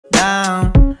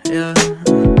down, yeah.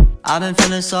 I've been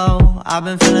feeling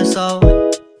so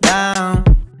down.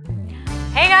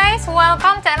 Hey guys,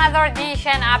 welcome to another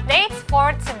edition updates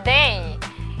for today.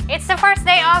 It's the first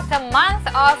day of the month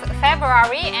of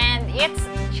February and it's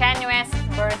Shen Yue's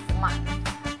birth month.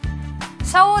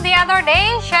 So the other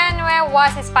day, Shen Yue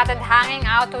was spotted hanging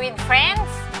out with friends,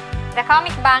 the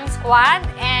Comic Bang squad,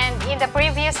 and in the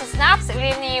previous snaps,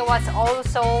 Lini was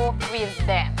also with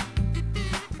them.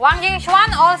 Wang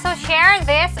Jingshuan also shared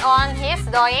this on his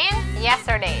Douyin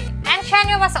yesterday. And Shen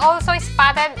Yue was also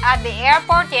spotted at the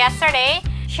airport yesterday.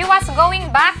 She was going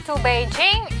back to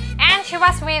Beijing and she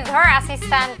was with her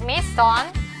assistant Miss Ton.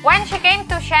 When she came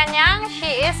to Shenyang,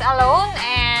 she is alone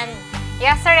and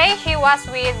yesterday she was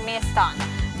with Miss Ton.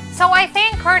 So I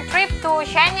think her trip to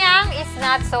Shenyang is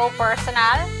not so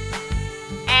personal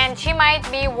and she might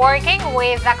be working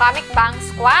with the Comic Bang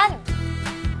squad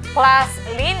plus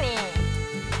Lini.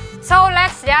 So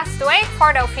let's just wait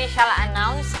for the official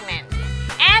announcement.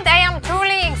 And I am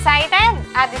truly excited,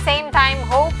 at the same time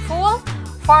hopeful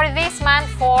for this month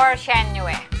for Shen Yue.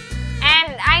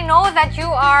 And I know that you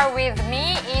are with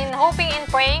me in hoping and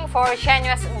praying for Shen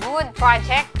Yue's good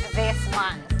project this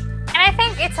month. And I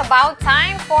think it's about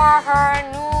time for her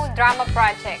new drama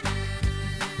project.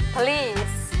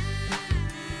 Please.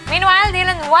 Meanwhile,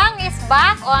 Dylan Wang is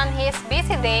back on his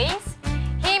busy days.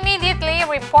 He immediately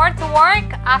reported to work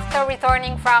after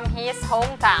returning from his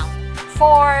hometown.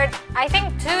 For, I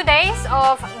think, 2 days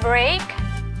of break,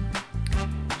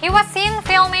 he was seen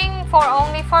filming for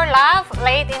Only for Love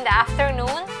late in the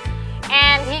afternoon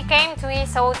and he came to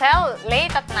his hotel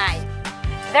late at night.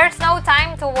 There's no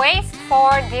time to waste for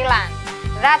Dylan.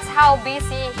 That's how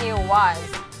busy he was.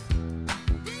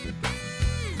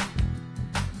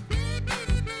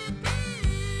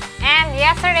 And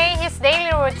yesterday, his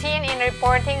daily routine in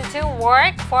reporting to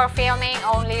work for filming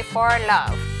Only for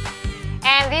Love.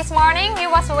 And this morning, he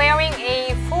was wearing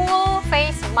a full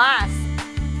face mask.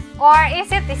 Or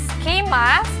is it a ski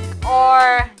mask?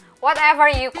 Or whatever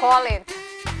you call it.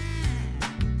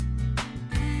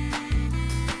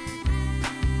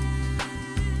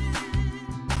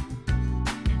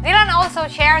 Dylan also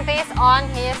shared this on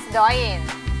his Douyin.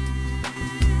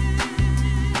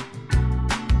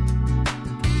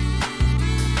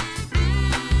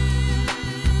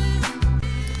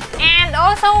 And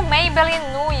also, Maybelline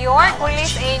New York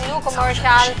released a new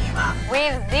commercial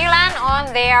with Dylan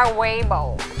on their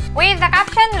Weibo. With the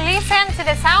caption, "Listen to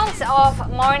the sounds of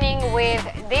morning with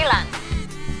Dylan."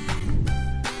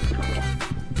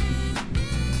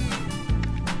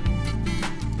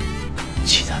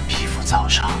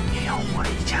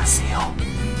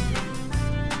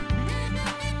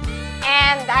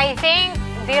 And I think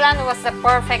Dylan was the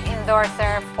perfect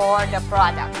endorser for the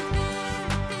product.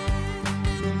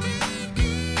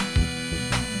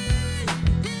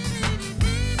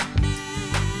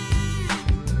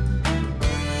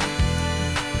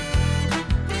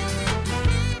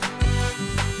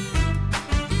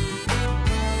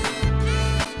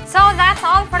 So that's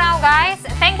all for now, guys.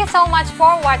 Thank you so much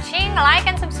for watching. Like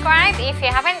and subscribe if you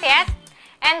haven't yet.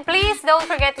 And please don't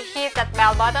forget to hit that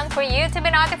bell button for you to be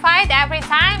notified every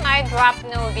time I drop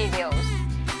new videos.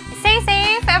 Stay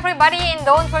safe, everybody, and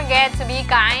don't forget to be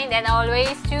kind and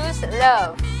always choose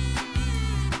love.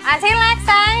 Until next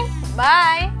time,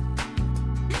 bye!